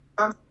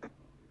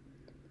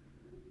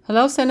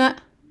Hello, Sanae.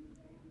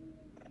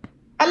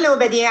 Hello,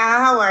 Badia.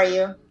 How are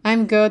you?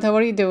 I'm good. How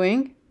are you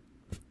doing?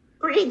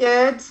 Pretty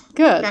good.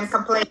 Good. Can't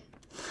complain.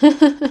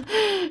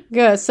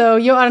 Good. So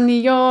you are in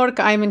New York.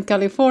 I'm in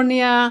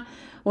California.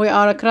 We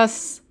are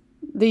across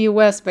the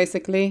US,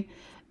 basically.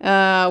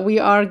 We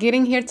are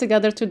getting here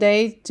together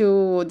today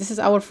to. This is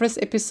our first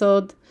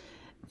episode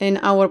in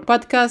our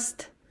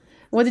podcast.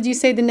 What did you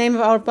say the name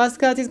of our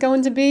podcast is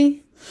going to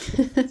be?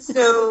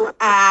 So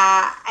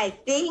I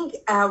think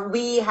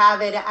we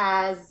have it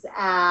as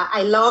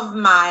I love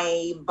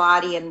my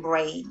body and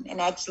brain.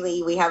 And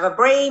actually, we have a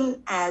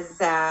brain as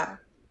an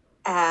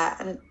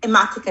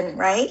emoticon,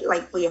 right?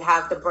 Like we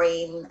have the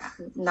brain,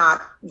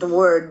 not the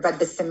word, but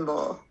the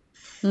symbol.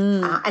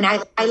 And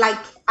I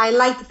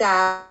like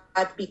that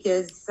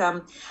because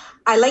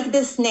I like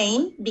this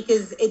name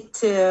because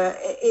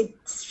it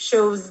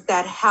shows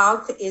that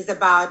health is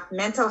about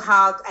mental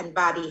health and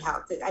body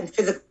health and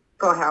physical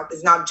health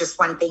is not just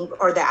one thing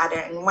or the other.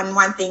 And when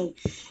one thing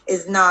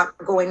is not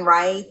going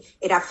right,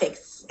 it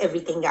affects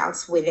everything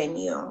else within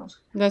you.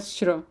 That's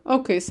true.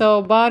 Okay,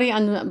 so body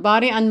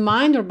and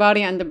mind or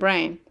body and the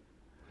brain?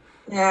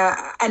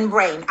 And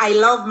brain. I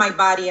love my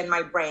body and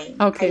my brain.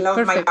 I Okay, love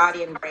my perfect.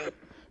 body and brain.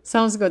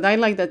 Sounds good. I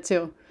like that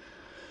too.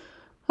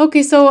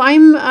 Okay, so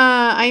I'm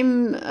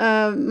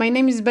my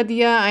name is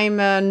Badia. I'm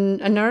a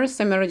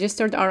nurse. I'm a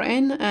registered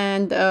RN,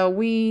 and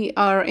we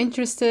are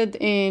interested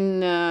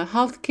in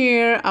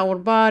healthcare, our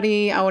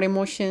body, our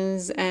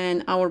emotions,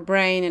 and our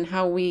brain, and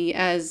how we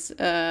as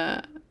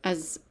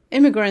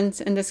immigrants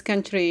in this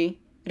country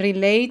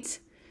relate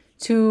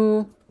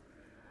to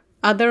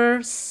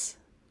others,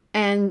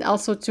 and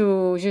also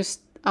to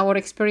just our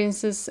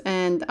experiences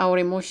and our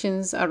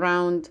emotions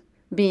around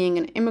being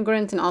an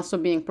immigrant and also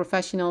being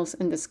professionals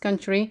in this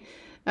country.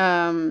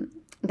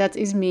 That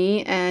is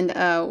me. And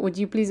would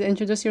you please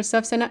introduce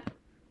yourself, Sana?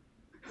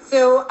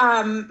 So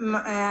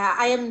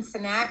I am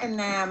Sanae,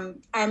 and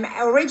I'm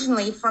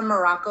originally from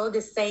Morocco,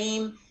 the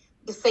same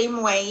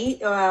way,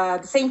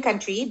 the same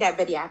country that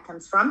Badia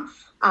comes from.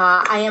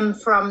 I am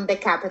from the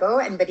capital,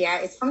 and Badia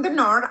is from the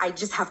north. I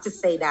just have to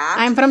say that.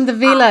 I'm from the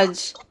Uh,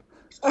 village.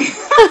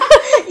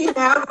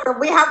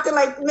 we have to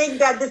like make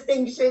that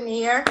distinction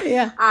here.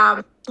 Yeah.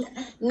 Um,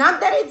 Not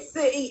that it's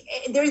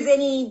there's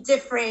any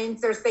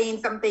difference or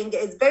saying something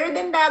is better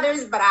than the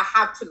others, but I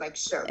have to like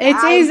show that It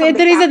I am is. from the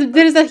There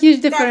capital. is a huge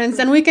That's difference,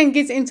 and we can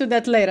get into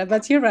that later.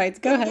 But you're right.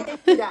 Go can ahead. get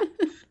into that.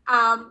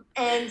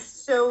 And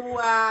so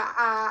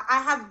I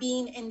have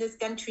been in this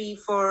country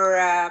for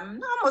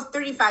almost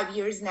 35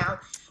 years now.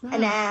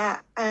 And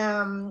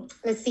Wow.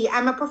 let's see,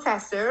 I'm a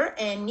professor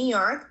in New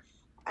York.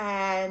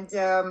 And,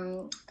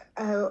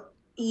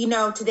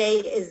 today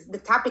is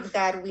the topic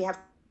that we have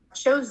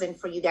chosen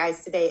for you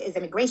guys today is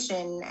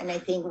immigration. And I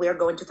think we're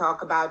going to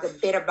talk about a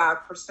bit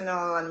about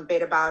personal and a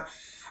bit about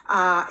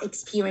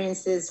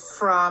experiences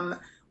from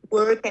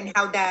work and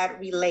how that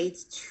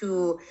relates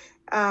to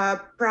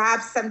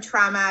perhaps some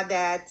trauma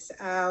that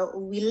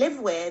we live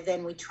with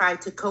and we try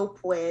to cope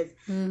with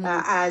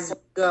as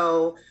we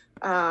go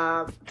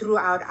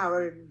throughout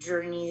our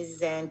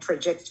journeys and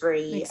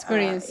trajectory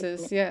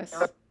Experiences. Yes.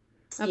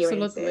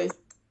 Absolutely. experiences.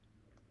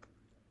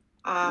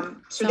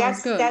 So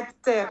Sounds good.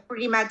 that's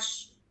pretty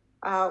much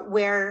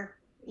where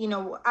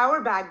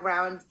our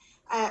background,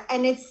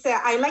 and it's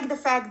I like the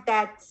fact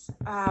that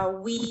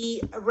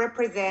we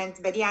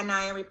represent Badia and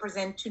I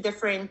represent two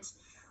different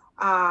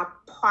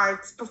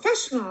parts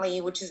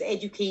professionally, which is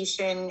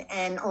education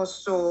and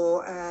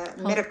also Health.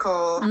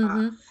 medical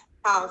Mm-hmm.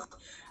 health.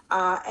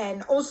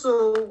 And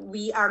also,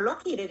 we are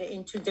located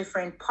in two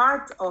different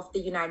parts of the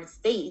United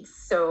States.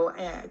 So,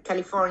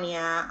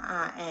 California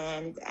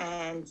and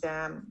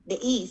the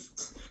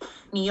East,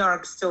 New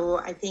York. So,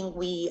 I think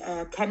we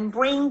can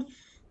bring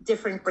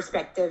different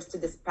perspectives to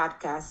this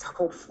podcast,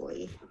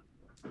 hopefully.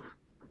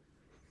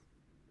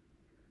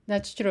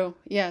 That's true.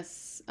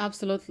 Yes,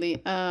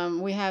 absolutely.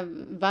 We have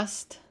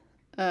vast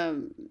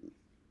um,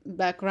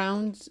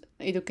 backgrounds,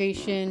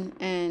 education,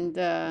 and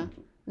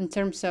in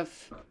terms of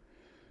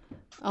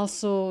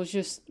also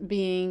just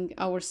being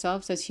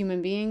ourselves as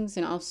human beings,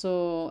 and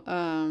also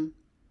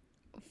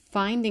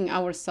finding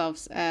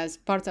ourselves as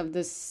part of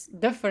this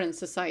different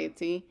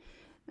society,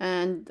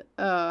 and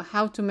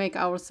how to make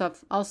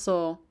ourselves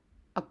also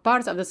a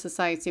part of the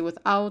society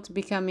without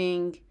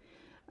becoming,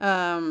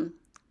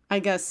 I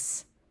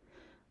guess,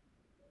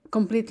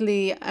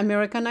 completely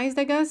Americanized,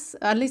 I guess.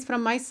 At least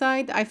from my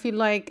side, I feel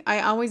like I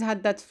always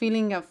had that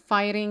feeling of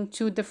fighting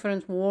two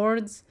different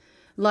words.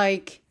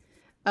 Like,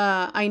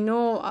 I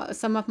know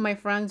some of my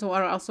friends who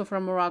are also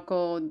from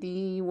Morocco,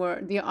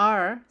 they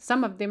are,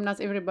 some of them, not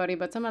everybody,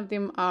 but some of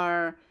them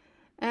are,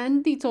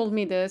 and they told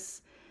me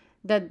this,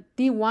 that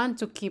they want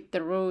to keep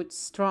the roots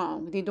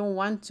strong. They don't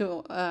want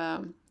to,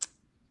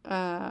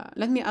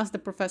 let me ask the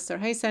professor.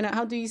 Hey, Sana,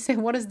 how do you say,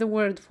 what is the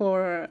word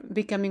for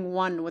becoming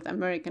one with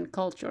American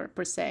culture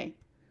per se?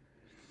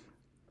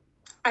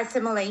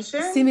 Assimilation.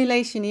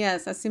 Assimilation,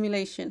 yes,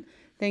 assimilation.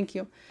 Thank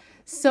you.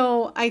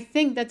 So I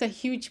think that's a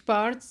huge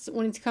part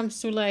when it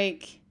comes to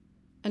like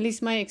at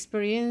least my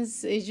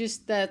experience is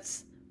just that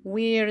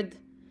weird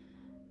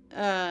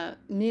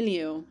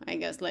milieu, I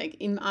guess. Like,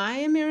 am I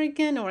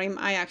American or am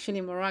I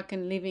actually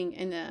Moroccan living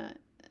in a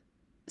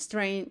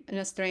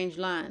strange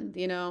land?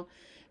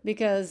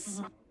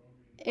 Because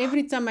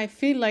every time I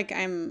feel like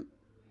I'm,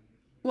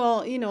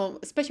 well,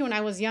 especially when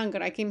I was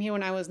younger, I came here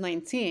when I was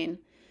 19,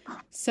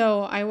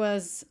 so I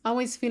was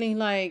always feeling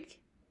like,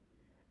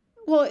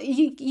 well,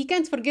 you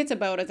can't forget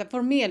about it.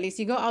 For me, at least,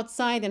 you go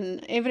outside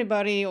and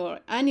everybody or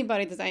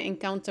anybody that I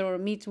encounter or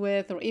meet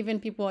with, or even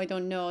people I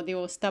don't know, they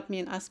will stop me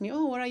and ask me,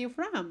 "Oh, where are you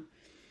from?"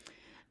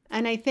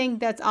 And I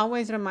think that's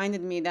always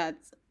reminded me that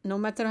no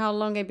matter how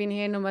long I've been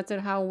here, no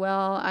matter how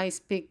well I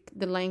speak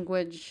the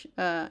language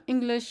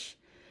English,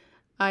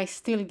 I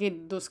still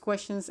get those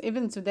questions.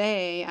 Even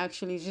today,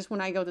 actually, just when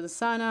I go to the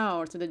sauna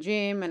or to the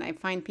gym and I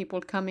find people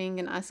coming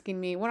and asking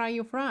me, "Where are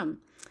you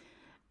from?"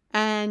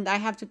 And I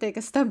have to take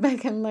a step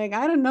back and like,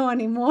 I don't know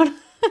anymore.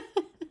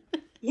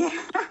 Yeah,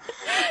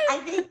 I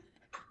think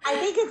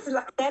it's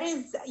that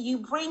is you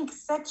bring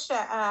such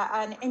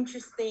an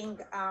interesting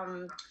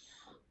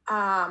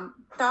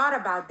thought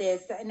about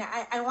this, and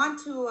I want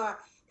to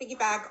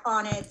piggyback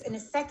on it in a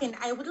second.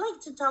 I would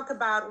like to talk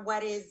about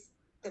what is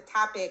the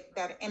topic,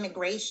 that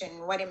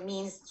immigration, what it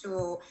means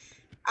to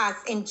us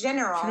in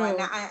general, True. and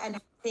I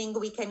think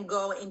we can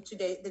go into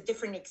the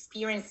different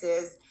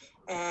experiences.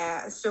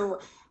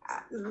 So,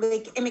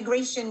 like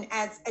immigration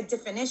as a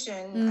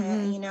definition, I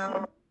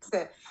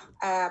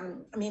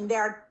mean,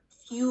 there are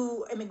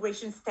few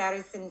immigration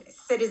status and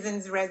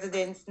citizens,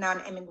 residents,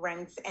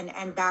 non-immigrants, and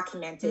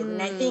undocumented.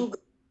 And I think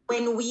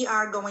when we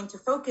are going to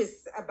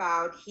focus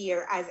about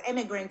here as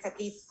immigrants, at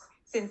least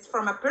since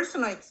from a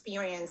personal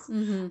experience,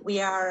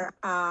 we are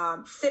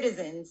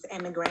citizens,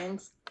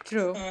 immigrants.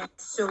 True. And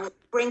so it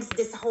brings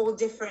this whole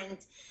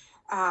different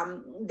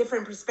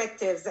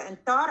perspectives and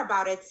thought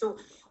about it. So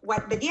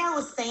what Badia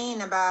was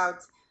saying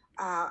about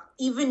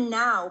even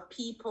now,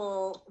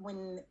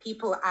 when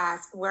people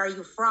ask, "Where are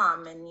you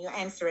from?" and you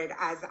answer it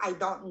as, "I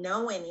don't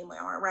know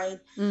anymore," right?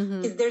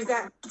 Because there's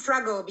that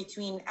struggle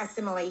between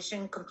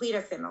assimilation, complete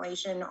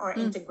assimilation, or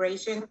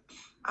integration,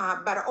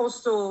 but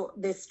also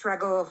this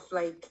struggle of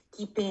like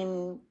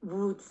keeping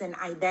roots and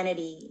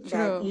identity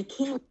that you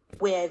came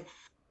with.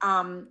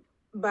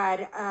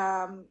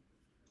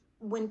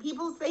 When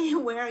people say,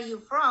 "Where are you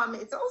from?"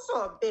 it's also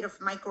a bit of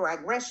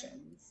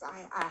microaggressions, I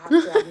have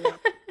to admit.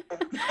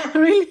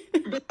 Really?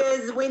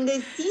 Because when they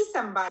see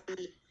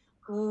somebody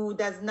who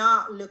does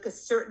not look a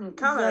certain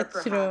color,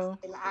 That's perhaps true.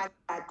 they'll ask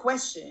that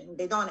question.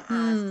 They don't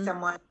ask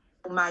someone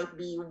who might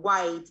be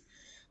white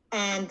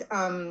and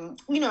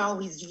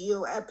he's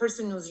a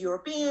person who's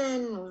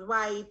European, who's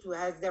white, who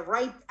has the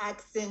right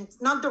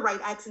accent, not the right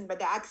accent, but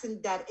the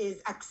accent that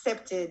is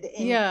accepted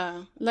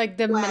in like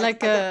the West,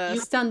 like a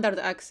standard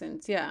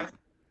accent,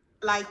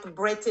 like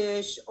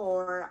British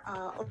or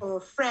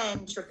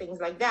French or things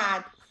like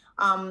that.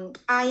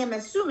 I am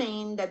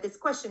assuming that this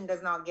question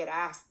does not get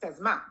asked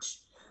as much.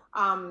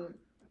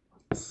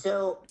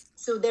 So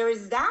there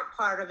is that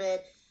part of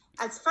it.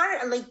 As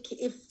far like,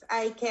 if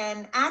I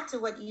can add to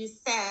what you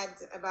said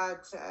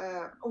about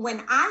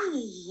when I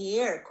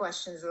hear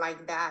questions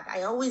like that,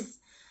 I always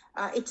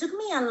it took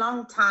me a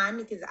long time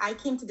because I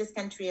came to this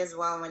country as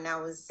well when I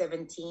was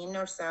 17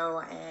 or so,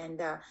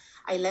 and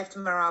I left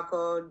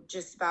Morocco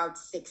just about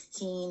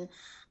 16.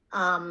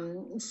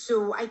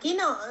 So I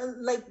kind of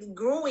like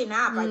growing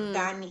up, I've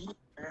done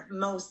here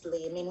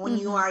mostly. I mean, when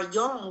you are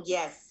young,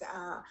 yes,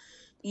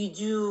 you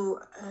do.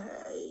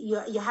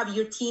 You have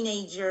your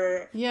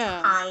teenager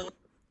time.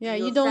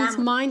 You don't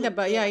mind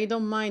about you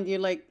don't mind,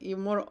 you're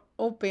more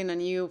open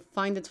and you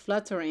find it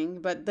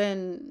flattering. But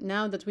then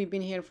now that we've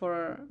been here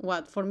for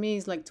for me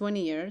it's like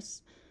 20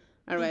 years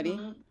already.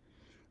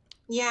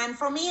 Yeah, and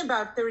for me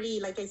about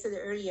 30, like I said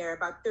earlier,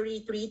 about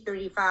 33,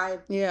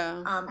 35.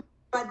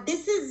 But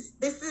this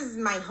is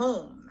my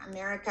home.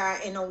 America,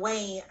 in a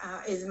way,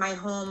 is my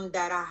home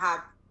that I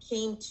have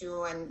came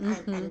to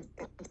and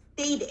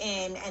stayed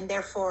in, and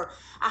therefore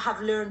I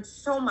have learned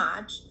so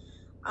much.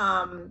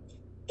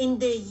 In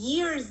the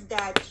years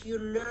that you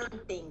learn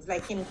things,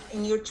 like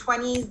in your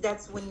 20s,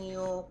 that's when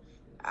you,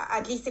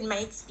 at least in my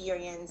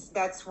experience,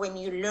 that's when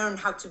you learn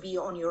how to be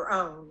on your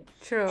own.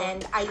 True.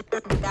 And I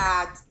learned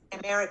that in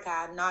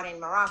America, not in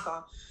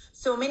Morocco.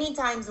 So many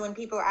times when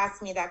people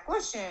ask me that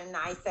question,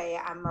 I say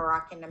I'm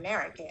Moroccan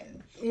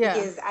American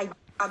because I do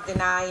not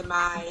deny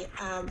my,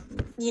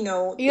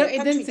 your the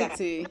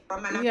identity.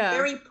 And I'm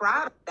very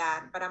proud of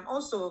that, but I'm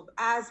also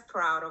as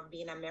proud of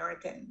being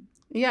American.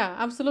 Yeah,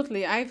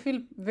 absolutely. I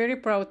feel very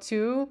proud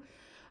too,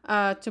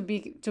 to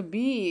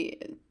be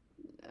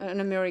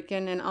an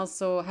American, and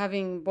also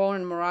having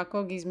born in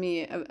Morocco gives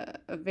me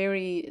a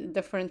very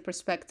different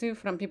perspective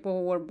from people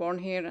who were born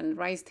here and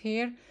raised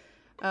here,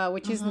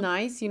 which is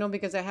nice,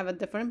 because I have a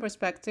different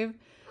perspective.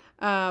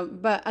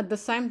 But at the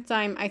same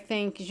time, I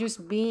think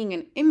just being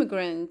an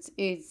immigrant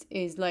is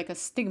like a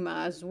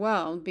stigma as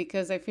well,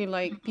 because I feel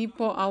like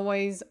people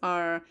always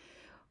are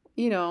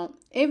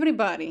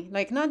everybody,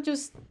 like not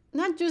just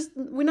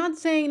we're not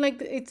saying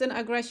like it's an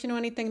aggression or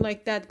anything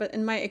like that, but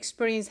in my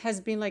experience has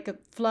been like a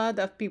flood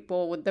of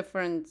people with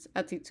different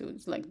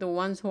attitudes, like the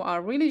ones who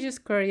are really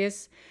just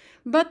curious.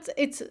 But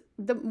it's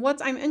the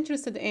what I'm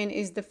interested in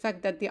is the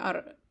fact that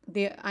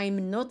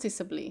I'm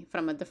noticeably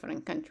from a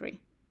different country,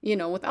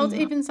 without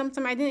even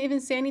sometimes I didn't even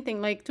say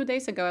anything. Like 2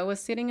 days ago I was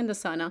sitting in the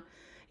sauna,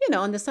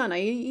 in the sauna,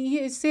 he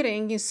is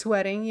sitting, he's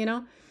sweating,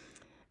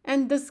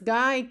 and this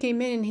guy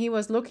came in and he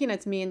was looking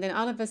at me, and then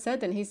all of a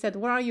sudden he said,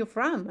 "Where are you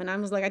from?" And I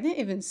was like, I didn't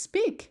even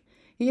speak.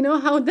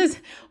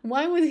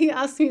 Why would he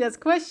ask me that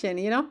question?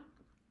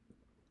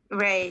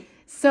 Right.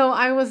 So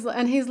I was,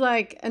 and he's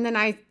like, and then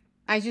I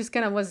just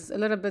kind of was a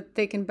little bit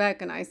taken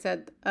back, and I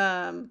said,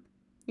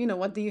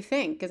 what do you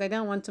think? Because I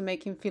don't want to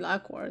make him feel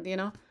awkward.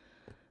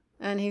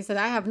 And he said,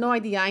 I have no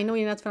idea. I know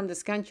you're not from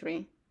this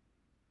country.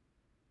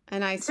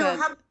 And I So said,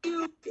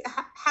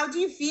 how do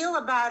you feel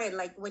about it?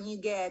 Like when you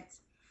get,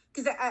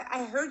 because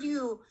I heard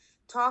you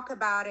talk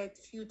about it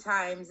a few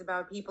times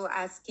about people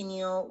asking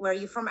you where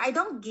you're from. I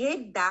don't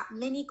get that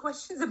many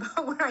questions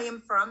about where I am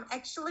from,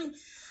 actually.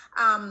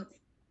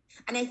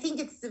 And I think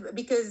it's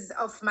because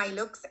of my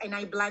looks, and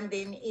I blend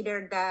in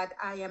either that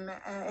I am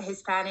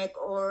Hispanic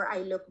or I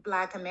look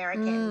Black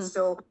American.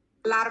 So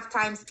a lot of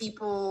times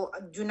people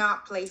do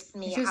not place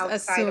me just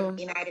outside of assume.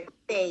 the United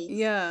States.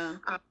 Yeah.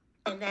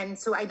 And then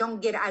so I don't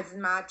get as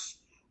much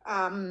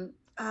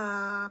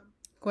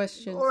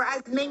Questions. or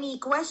as many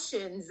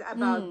questions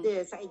about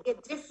this. I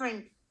get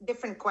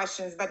different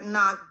questions, but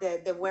not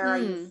the where are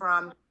you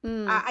from.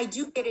 I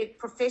do get it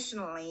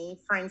professionally.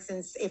 For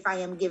instance, if I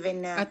am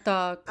given A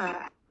talk.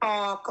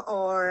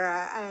 or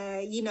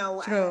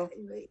True.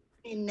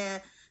 in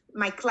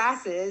my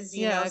classes,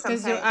 Yeah,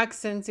 because your sometimes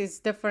accent is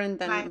different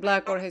than my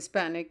Black or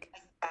Hispanic.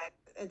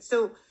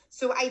 so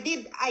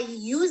I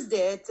used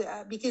it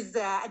because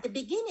at the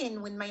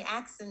beginning when my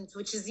accent,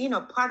 which is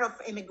part of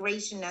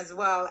immigration as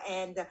well,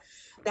 and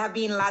there have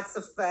been lots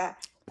of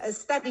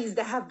studies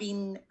that have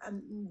been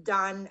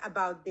done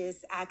about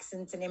this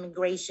accent and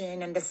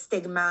immigration and the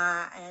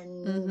stigma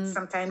and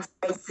sometimes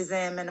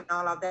racism and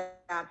all of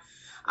that.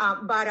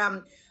 But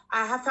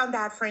I have found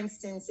that, for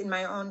instance, in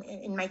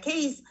my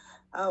case,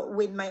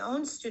 with my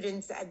own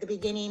students at the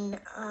beginning,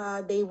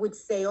 they would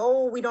say,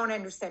 "Oh, we don't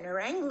understand her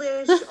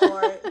English,"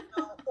 or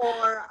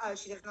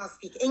she does not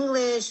speak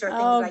English, or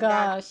things like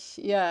that. Oh gosh,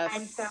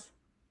 yes.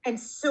 And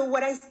so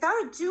what I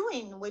started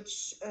doing, which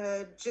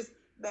just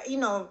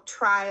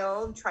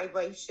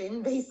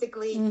tribation,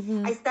 basically,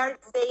 I started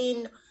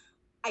saying,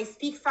 I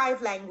speak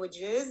 5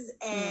 languages,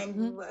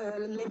 and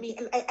let me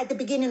at the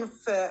beginning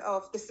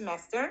of the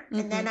semester,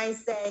 and then I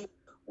say,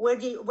 what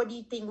do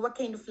you think? What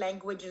kind of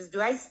languages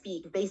do I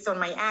speak based on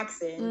my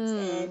accent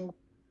and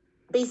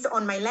based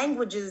on my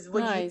languages?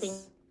 What do you think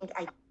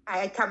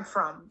I come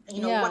from?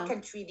 What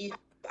country do you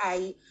think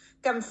I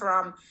come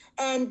from?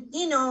 And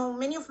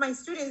many of my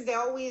students, they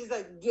always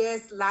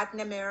guess Latin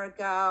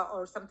America,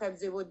 or sometimes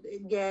they would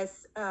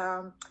guess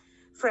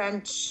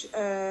French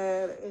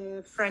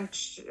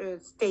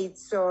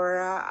states, or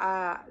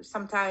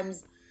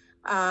sometimes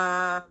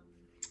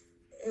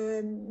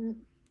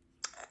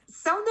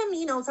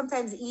seldom,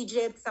 sometimes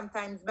Egypt,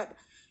 sometimes, but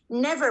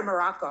never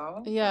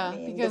Morocco. Yeah, I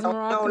mean, because they don't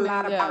Morocco, know a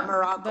lot about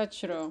Morocco. that's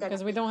true.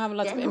 Because we don't have a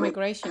lot of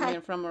immigration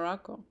here from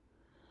Morocco.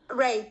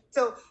 Right.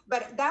 So,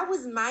 but that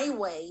was my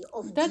way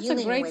of That's a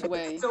dealing great with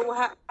way. it. So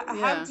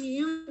how do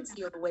you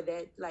deal with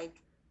it? Like,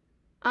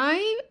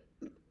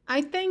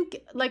 I think,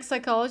 like,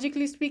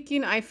 psychologically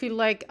speaking, I feel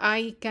like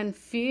I can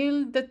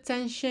feel the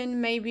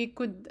tension.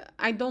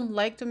 I don't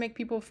like to make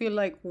people feel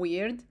like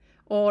weird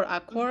or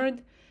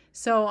awkward.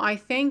 So I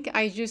think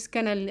I just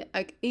kind of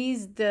like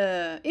ease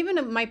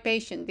even my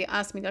patient, they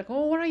ask me like,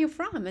 "Oh, where are you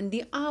from?" And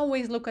they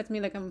always look at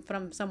me like I'm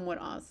from somewhere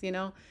else,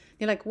 They're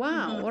like,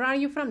 "Wow, where are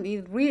you from?" They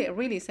really,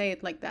 really say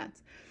it like that.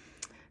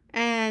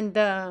 And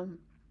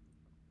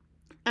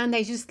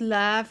I just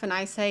laugh and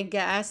I say,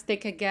 "Guess,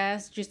 take a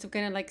guess," just to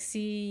kind of like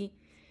see,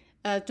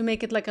 to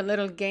make it like a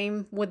little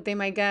game with them,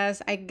 I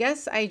guess.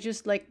 I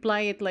just like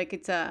play it like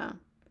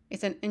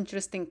it's an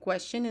interesting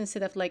question,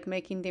 instead of like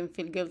making them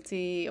feel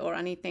guilty or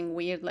anything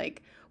weird.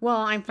 Like,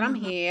 well, I'm from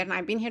here and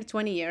I've been here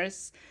 20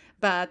 years,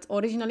 but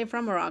originally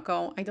from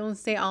Morocco. I don't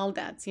say all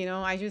that,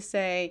 I just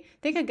say,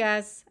 take a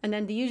guess. And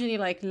then they usually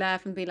like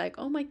laugh and be like,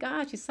 "Oh my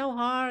gosh, it's so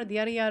hard,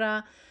 yada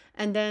yada."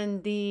 And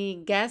then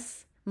the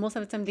guess, most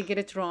of the time they get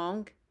it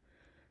wrong.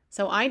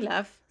 So I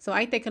laugh. So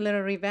I take a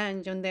little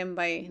revenge on them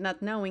by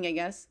not knowing, I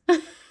guess.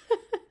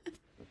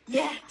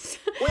 yeah.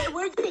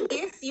 Where do you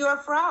guess you're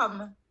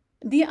from?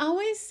 They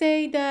always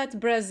say that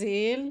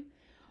Brazil,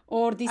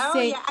 or they Oh,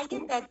 say, yeah, I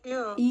get that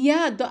too.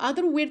 yeah, the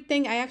other weird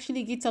thing I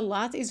actually get a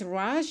lot is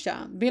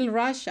Russia. Bill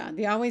Russia.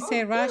 They always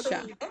say Russia.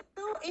 Really? That's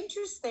so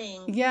interesting.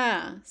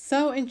 Yeah,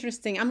 so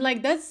interesting. I'm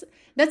like, that's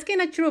kind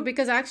of true,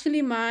 because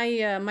actually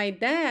my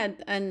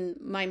dad and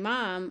my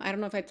mom, I don't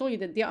know if I told you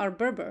that they are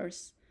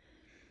Berbers.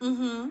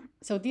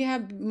 So they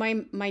have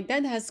my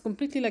dad has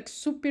completely like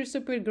super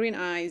super green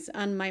eyes,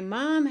 and my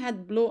mom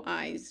had blue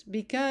eyes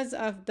because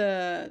of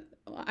the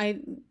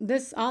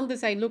all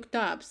this I looked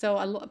up. So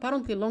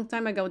apparently, a long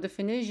time ago, the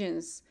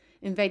Phoenicians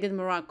invaded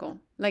Morocco,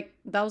 like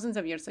thousands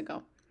of years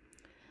ago,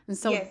 and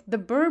so Yes. the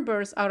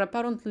Berbers are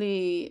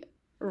apparently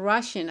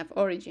Russian of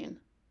origin,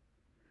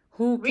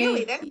 who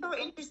Really, came. that's so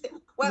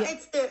interesting. Well, Yeah,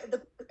 it's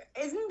the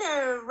isn't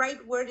the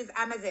right word is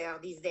Amazigh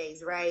these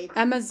days, right? It's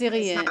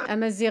Amazighian, not.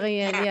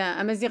 Amazighian, Yeah.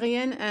 yeah,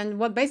 Amazighian, and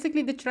what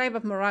basically the tribe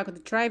of Morocco, the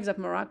tribes of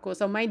Morocco.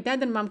 So my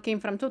dad and mom came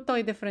from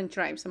totally different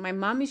tribes. So my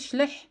mom is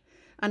Shlih,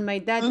 and my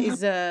dad Hmm.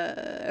 is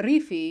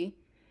Rifi.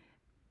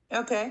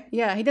 Okay.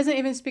 Yeah, he doesn't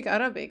even speak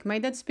Arabic. My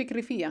dad speaks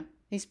Rifiya.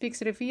 He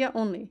speaks Rifiya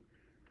only.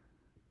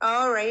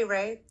 All right,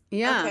 right.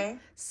 Yeah. Okay.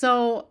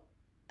 So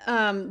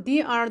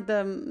they are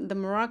the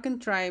Moroccan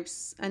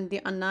tribes, and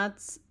the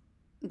Anats.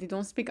 They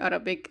don't speak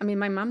Arabic. I mean,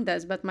 my mom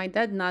does, but my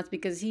dad not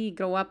because he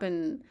grew up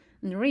in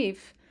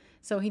Rif,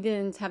 so he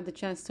didn't have the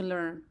chance to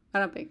learn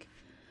Arabic.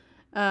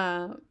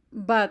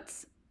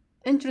 But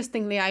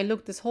interestingly, I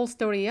looked this whole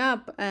story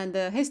up and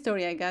the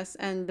history, I guess,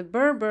 and the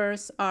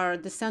Berbers are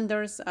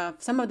descendants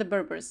of some of the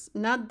Berbers,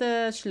 not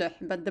the Shleh,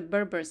 but the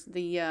Berbers.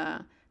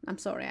 I'm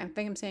sorry, I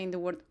think I'm saying the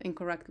word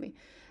incorrectly.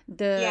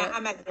 Yeah, The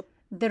Amazigh.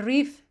 the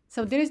Rif.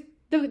 So there is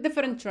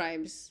different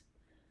tribes.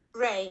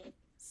 Right.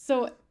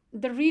 So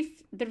the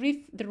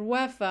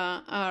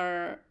Ruafa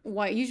are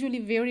white, usually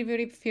very,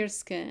 very fair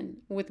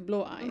skin with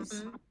blue eyes,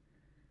 Hmm.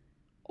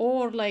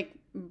 or like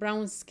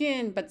brown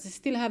skin, but they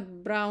still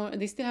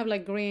have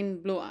like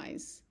green blue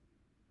eyes.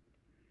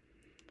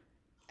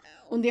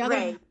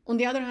 Right. On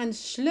the other hand,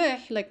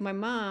 Shleh, like my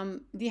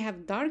mom, they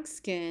have dark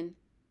skin,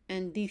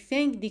 and they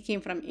think they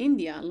came from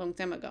India a long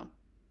time ago.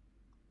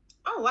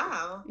 Oh,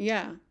 wow.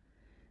 Yeah.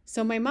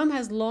 So my mom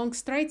has long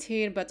straight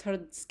hair, but her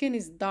skin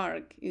is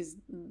dark, is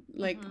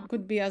like Hmm.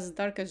 could be as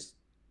dark as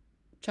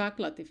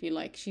chocolate if you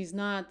like. She's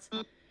not,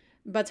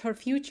 but her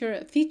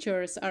future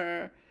features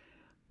are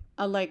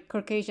like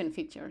Caucasian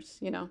features,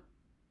 you know.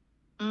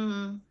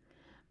 Hmm.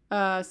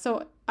 So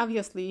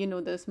obviously, you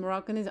know, this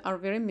Moroccans are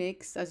very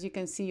mixed, as you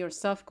can see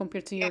yourself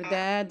compared to your Yeah.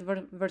 dad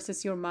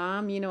versus your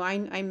mom. You know,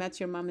 I met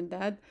your mom and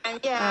dad. And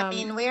yeah, I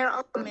mean, we're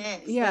all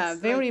mixed. Yeah, That's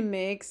like, very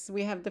mixed.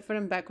 We have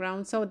different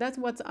backgrounds. So that's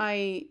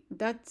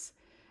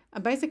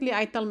basically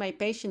I tell my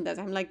patient that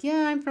I'm like,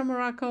 yeah, I'm from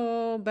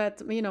Morocco,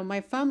 but you know,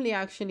 my family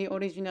actually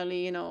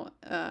originally, you know,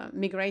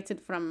 migrated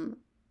from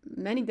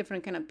many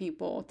different kind of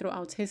people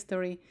throughout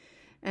history,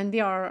 and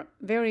they are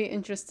very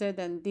interested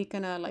and they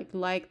kind of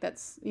like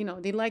that's, you know,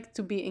 they like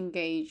to be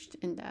engaged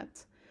in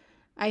that.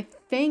 I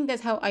think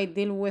that's how I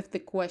deal with the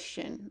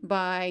question,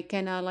 by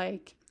kind of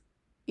like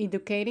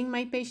educating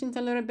my patient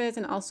a little bit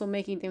and also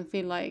making them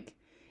feel like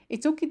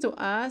it's okay to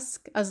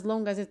ask, as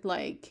long as it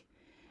like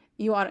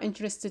you are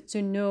interested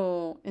to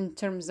know in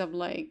terms of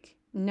like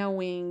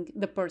knowing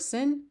the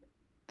person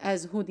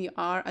as who they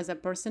are as a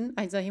person,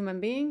 as a human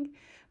being,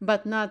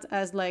 but not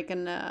as like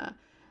I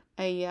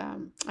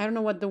don't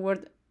know what the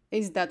word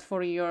is that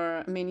for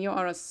your, I mean, you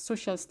are a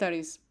social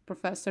studies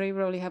professor, you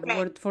probably have a right.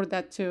 word for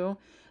that too,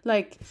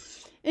 like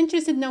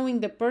interested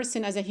knowing the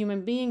person as a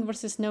human being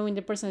versus knowing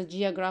the person as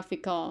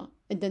geographical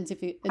Case.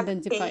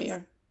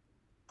 identifier.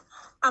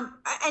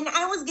 And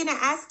I was gonna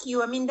ask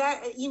you, I mean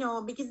that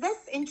because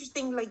that's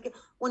interesting. Like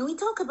when we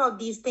talk about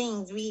these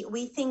things,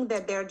 we think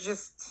that they're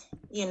just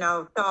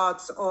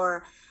thoughts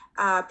or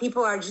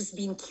people are just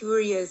being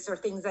curious or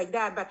things like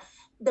that. But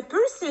the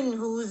person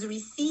who's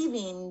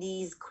receiving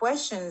these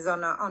questions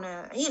on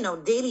a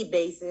daily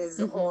basis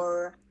Mm-hmm.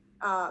 or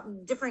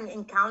different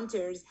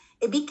encounters,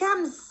 it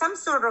becomes some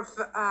sort of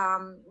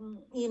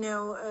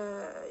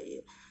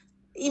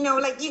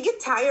like you get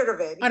tired of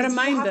it A because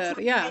you have reminder,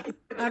 to yeah, answer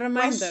a the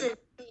reminder. question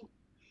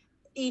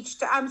each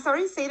time. I'm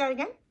sorry, say that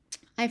again.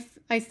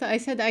 I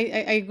said I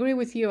agree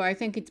with you. I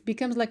think it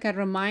becomes like a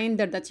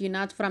reminder that you're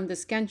not from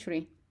this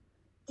country.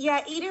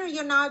 Yeah, either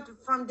you're not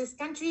from this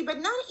country, but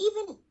not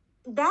even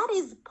that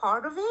is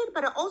part of it,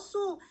 but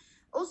also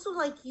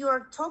like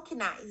you're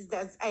tokenized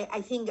as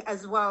I think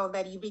as well,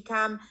 that you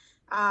become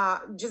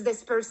just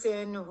this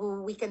person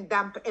who we can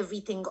dump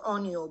everything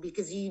on you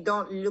because you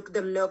don't look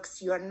the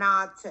looks, you're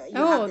not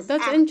you have Oh, this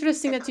that's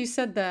interesting accent. that you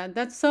said that.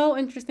 That's so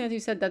interesting that you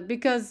said that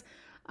because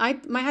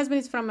my husband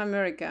is from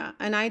America,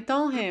 and I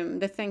told him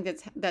the thing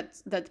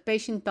that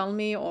patient tell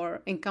me,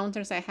 or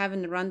encounters I have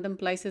in random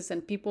places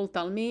and people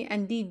tell me,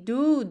 and they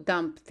do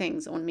dump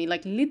things on me.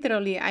 Like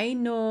literally, I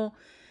know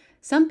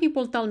some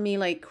people tell me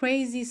like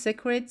crazy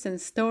secrets and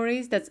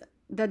stories that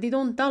they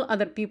don't tell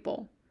other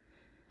people.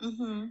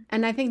 Mm-hmm.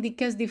 And I think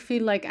because they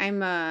feel like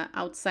I'm a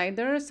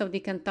outsider, so they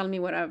can tell me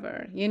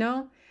whatever, you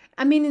know?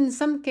 I mean, in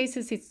some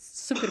cases, it's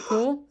super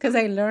cool because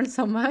I learned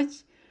so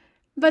much.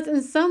 But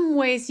in some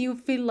ways, you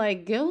feel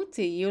like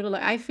guilty.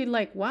 I feel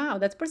like, wow,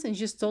 that person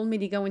just told me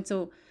they're going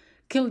to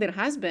kill their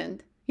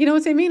husband. You know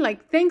what I mean?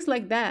 Like things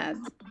like that.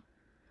 And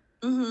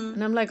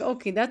Mm-hmm. I'm like,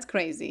 okay, that's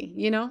crazy.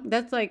 You know,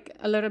 that's like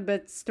a little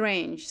bit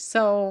strange.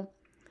 So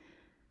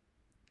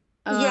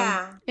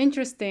Yeah.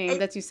 interesting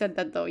that you said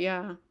that, though.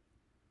 Yeah.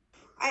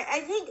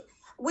 I think,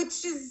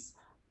 which is,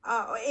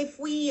 if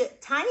we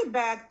tie it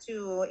back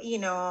to,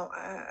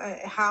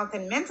 health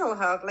and mental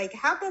health, like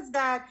how does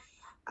that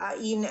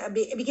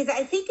because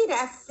I think it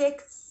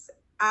affects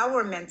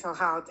our mental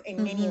health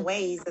in many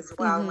ways as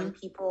well when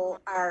people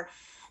are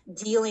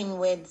dealing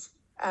with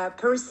a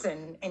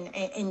person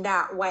in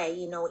that way,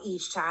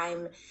 each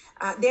time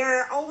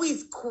they're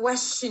always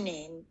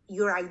questioning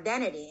your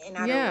identity, in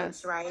other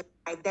words, right?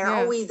 Like they're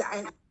always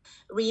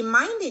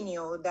reminding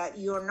you that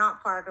you're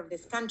not part of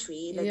this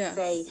country, let's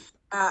say,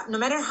 no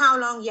matter how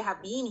long you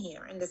have been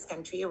here in this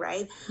country,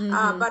 right?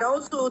 But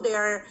also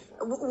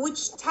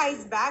which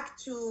ties back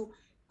to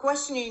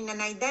questioning an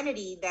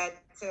identity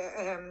that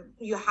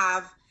you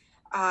have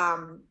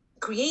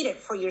created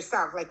for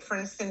yourself. Like, for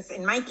instance,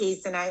 in my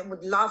case, and I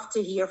would love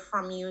to hear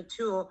from you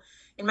too,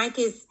 in my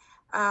case,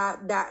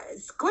 that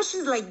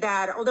questions like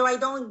that, although I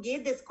don't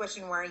get this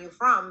question, where are you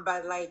from,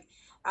 but like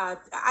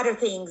other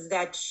things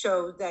that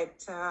show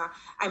that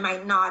I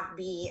might not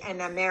be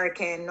an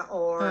American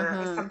or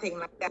something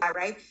like that,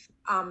 right?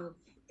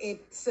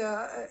 It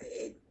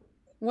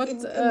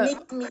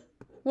makes me.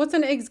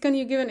 Can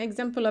you give an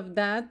example of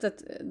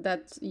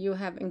that you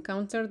have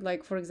encountered?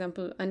 Like, for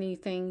example,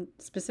 anything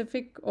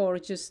specific or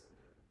just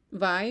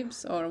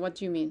vibes, or what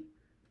do you mean?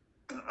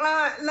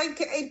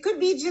 Like it could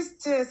be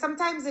just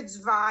sometimes it's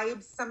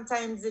vibes,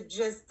 sometimes it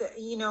just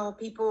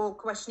people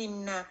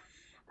questioning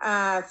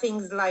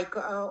things like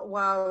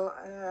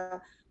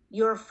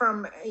you're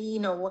from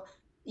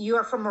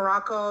you're from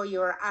Morocco,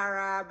 you're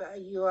Arab,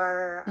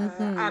 you're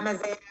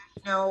Amazon,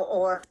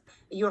 or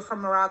you're from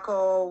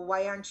Morocco,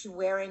 why aren't you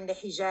wearing the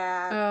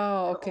hijab?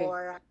 Oh, okay.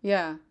 Or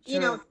True.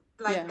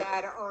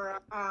 that,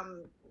 or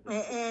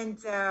and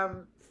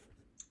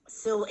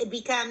so it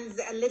becomes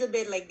a little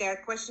bit like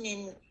they're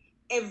questioning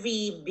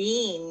every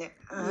being,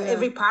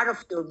 every part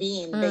of your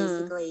being,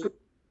 basically.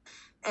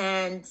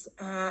 And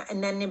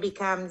then it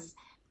becomes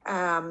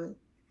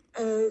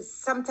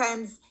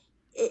sometimes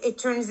it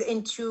turns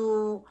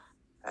into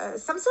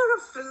some sort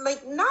of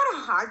like, not a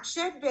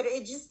hardship, but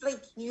it just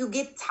like you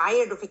get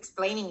tired of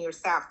explaining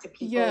yourself to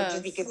people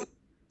just because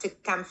to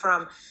come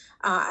from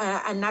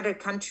another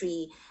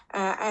country,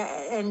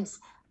 and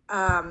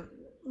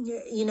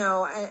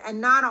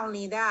not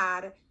only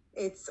that,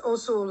 it's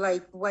also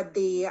like what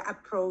the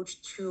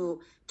approach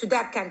to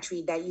that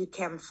country that you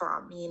came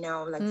from,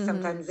 like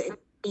sometimes it's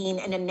seen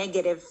in a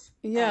negative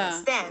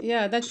stance.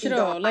 Yeah, that's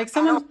true. Like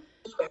someone,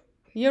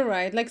 you're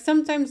right. Like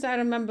sometimes I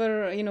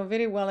remember,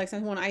 very well, like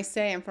when I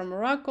say I'm from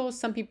Morocco,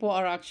 some people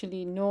are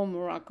actually know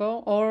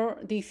Morocco, or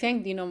they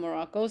think they know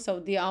Morocco. So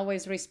they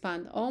always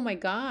respond, oh my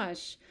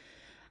gosh,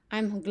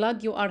 I'm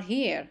glad you are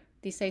here.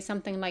 They say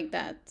something like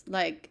that.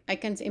 Like, I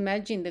can't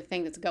imagine the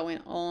thing that's going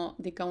on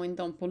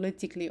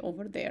politically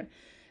over there.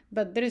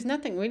 But there is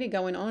nothing really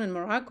going on in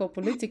Morocco,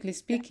 politically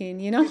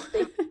speaking,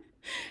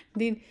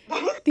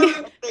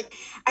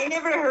 I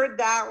never heard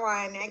that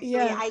one. Actually,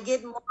 I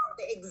get more of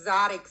the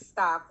exotic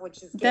stuff,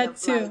 which is kind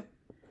of like,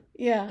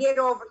 get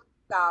over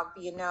stuff,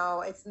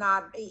 it's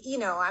not,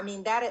 I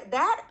mean,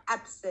 that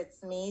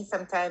upsets me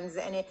sometimes,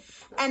 and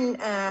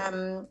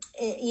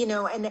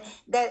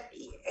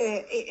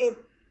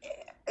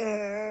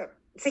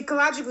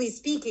psychologically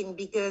speaking,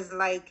 because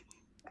like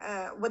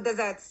what does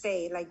that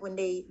say? Like when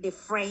they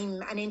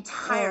frame an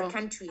entire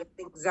country as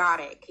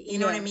exotic, you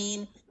know what I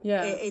mean?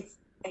 It's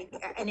like,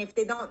 and if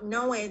they don't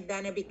know it,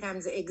 then it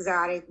becomes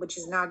exotic, which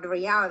is not the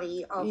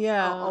reality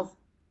of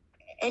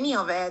any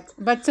of it.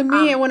 But to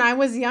me, when I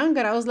was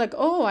younger, I was like,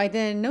 oh, I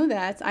didn't know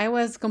that. I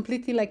was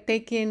completely like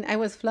I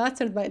was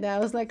flattered by that. I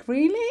was like,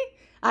 really?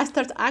 I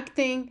started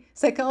acting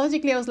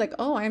psychologically. I was like,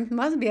 oh, I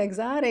must be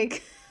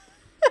exotic.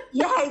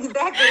 Yeah,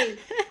 exactly.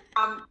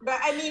 But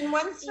I mean,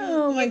 once you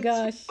know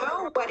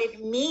what it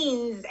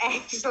means,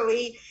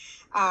 actually,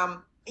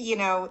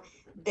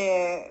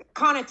 the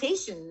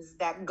connotations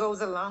that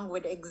goes along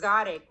with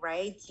exotic,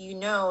 right?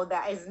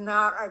 That is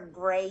not a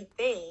great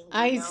thing.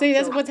 I say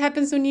that's what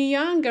happens when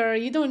you're younger.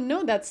 You don't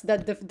know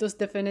those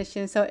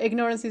definitions. So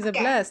ignorance is a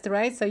blessed,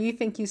 right? So you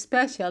think you're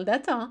special.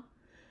 That's all.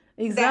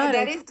 Exotic.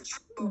 That is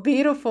true.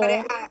 Beautiful.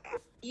 But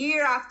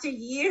year after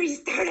year, you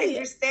start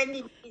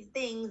understanding these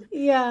things.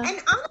 Yeah. And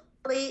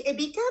honestly, it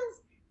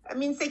becomes, I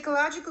mean,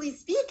 psychologically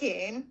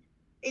speaking,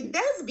 it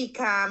does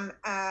become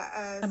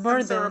a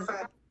burden. Some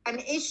sort of an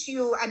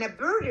issue and a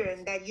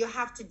burden that you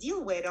have to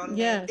deal with on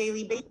a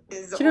daily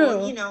basis.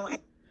 True. Or,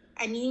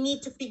 and you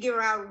need to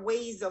figure out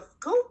ways of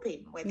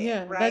coping with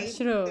it, right? That's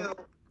true.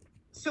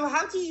 So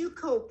how do you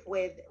cope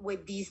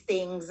with these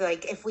things?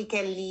 Like, if we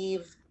can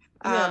leave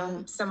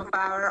some of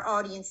our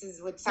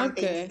audiences with some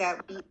things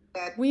that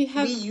we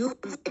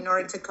use in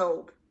order to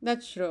cope.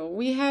 That's true.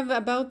 We have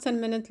about 10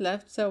 minutes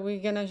left, so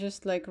we're gonna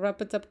just like wrap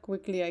it up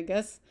quickly, I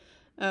guess.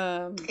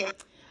 Okay.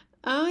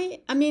 I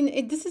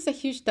mean, this is a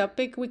huge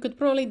topic. We could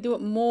probably do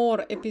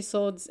more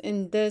episodes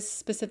in this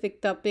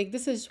specific topic.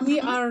 We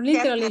are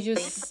literally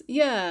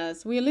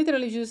we're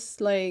literally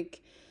just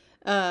like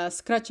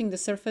scratching the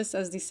surface,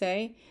 as they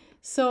say.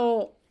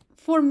 So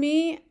for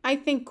me, I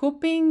think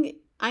coping,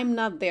 I'm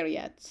not there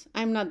yet.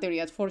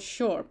 For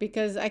sure,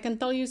 because I can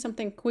tell you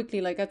something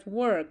quickly. Like at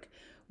work,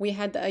 we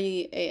had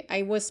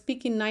I was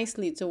speaking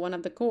nicely to one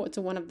of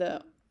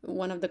the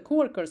one of the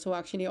coworkers who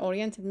actually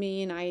oriented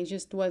me, and I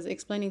just was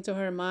explaining to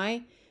her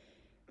my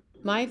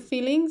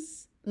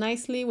feelings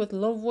nicely with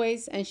low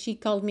voice, and she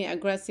called me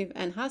aggressive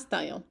and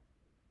hostile,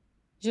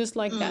 just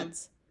like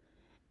that.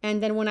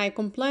 And then when I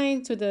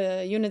complained to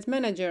the unit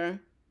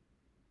manager,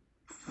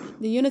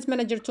 the unit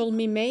manager told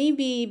me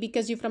maybe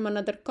because you're from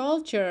another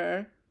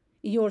culture,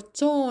 your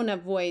tone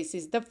of voice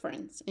is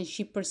different, and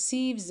she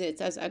perceives it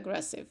as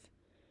aggressive.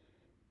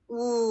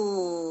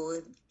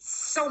 Ooh,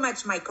 so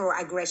much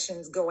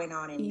microaggressions going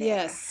on in there.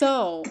 Yes,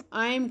 so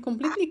I'm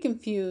completely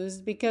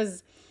confused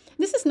because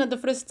this is not the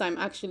first time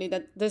actually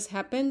that this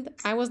happened.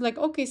 I was like,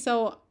 okay,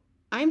 so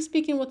I'm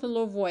speaking with a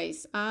low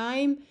voice.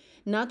 I'm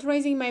not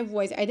raising my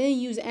voice. I didn't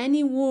use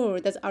any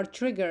word that are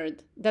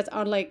triggered, that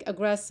are like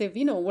aggressive,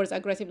 words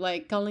aggressive,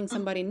 like calling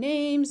somebody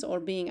names or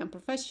being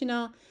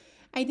unprofessional.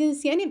 I didn't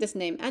see any of this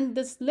name. And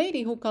this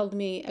lady who called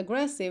me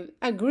aggressive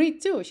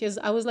agreed too.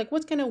 I was like,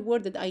 what kind of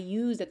word did I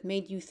use that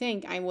made you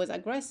think I was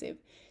aggressive?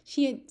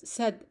 She had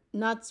said,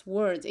 not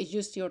words, it's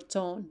just your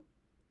tone.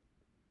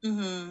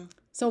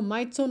 So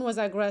my tone was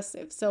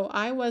aggressive. So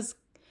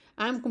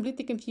I'm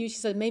completely confused.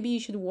 She said, maybe you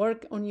should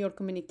work on your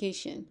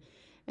communication.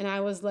 And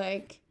I was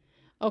like,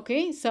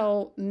 okay,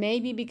 so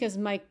maybe because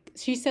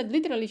she said,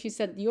 literally, she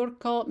said, you're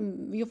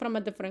from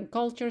a different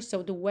culture,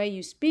 so the way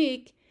you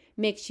speak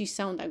makes you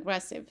sound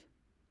aggressive.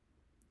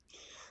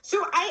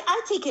 So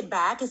I take it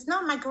back. It's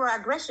not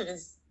microaggression.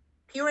 It's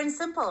pure and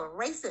simple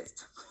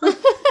racist.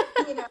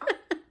 you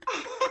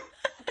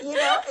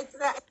know,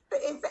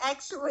 it's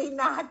actually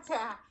not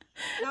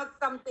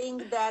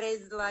something that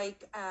is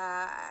like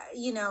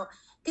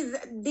because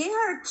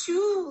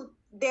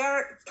there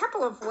are a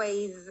couple of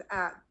ways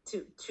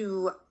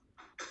to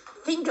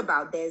think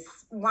about this.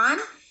 One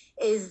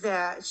is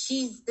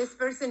this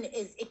person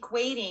is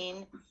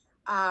equating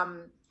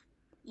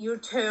your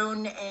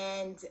tone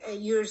and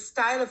your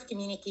style of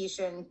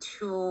communication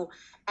to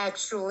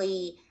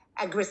actually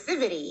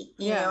aggressivity,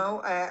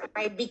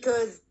 right?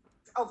 Because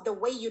of the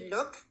way you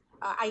look.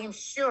 I am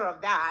sure of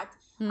that.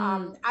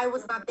 I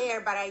was not there,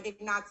 but I did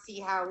not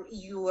see how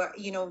you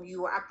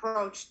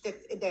approached the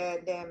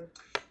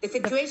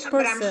situation.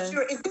 But I'm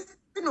sure, is this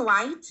person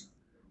white?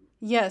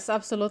 Yes,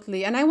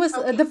 absolutely. And I was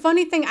the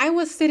funny thing, I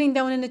was sitting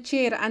down in a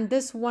chair, and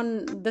this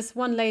one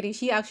lady,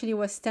 she actually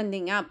was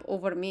standing up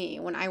over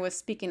me when I was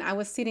speaking. I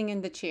was sitting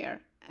in the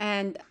chair,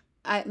 and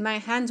my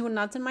hands were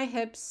not in my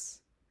hips.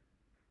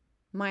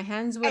 My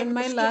hands were in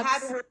my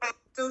laps.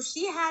 So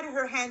she had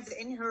her hands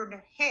in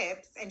her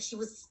hips, and she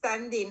was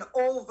standing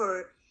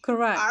over.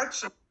 Correct.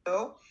 Archie.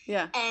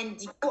 Yeah.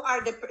 And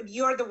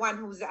you're the one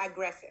who's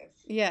aggressive.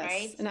 Yes.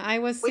 Right? And I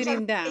was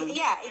sitting down.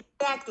 Yeah,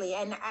 exactly.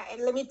 And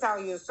let me tell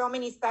you, so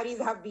many studies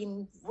have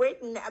been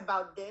written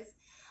about this.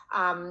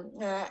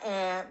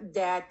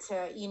 That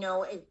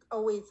it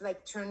always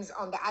like turns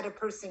on the other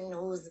person,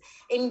 who's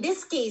in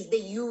this case they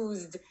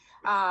used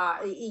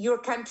your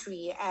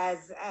country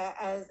as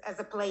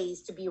a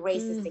place to be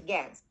racist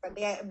against, but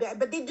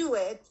they do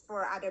it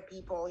for other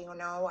people,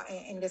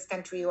 in this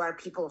country, who are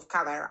people of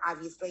color,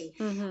 obviously.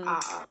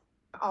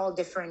 All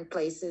different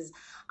places,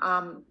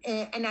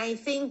 and I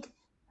think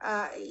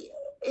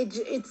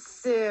it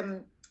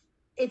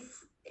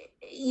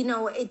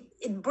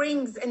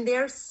brings, and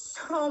there's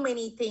so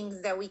many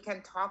things that we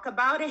can talk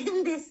about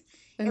in this,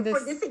 for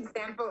this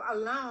example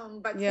alone.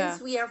 But since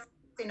we are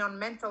focusing on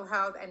mental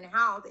health and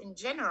health in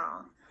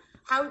general,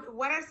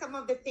 what are some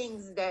of the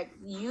things that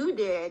you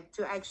did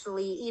to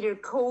actually either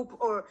cope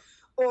or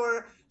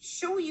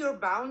show your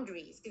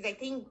boundaries? Because I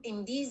think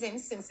in these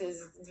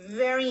instances, it's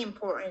very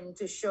important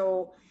to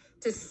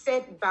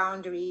set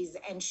boundaries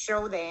and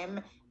show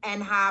them,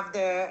 and have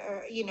the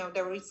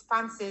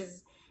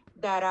responses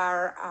that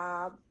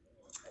are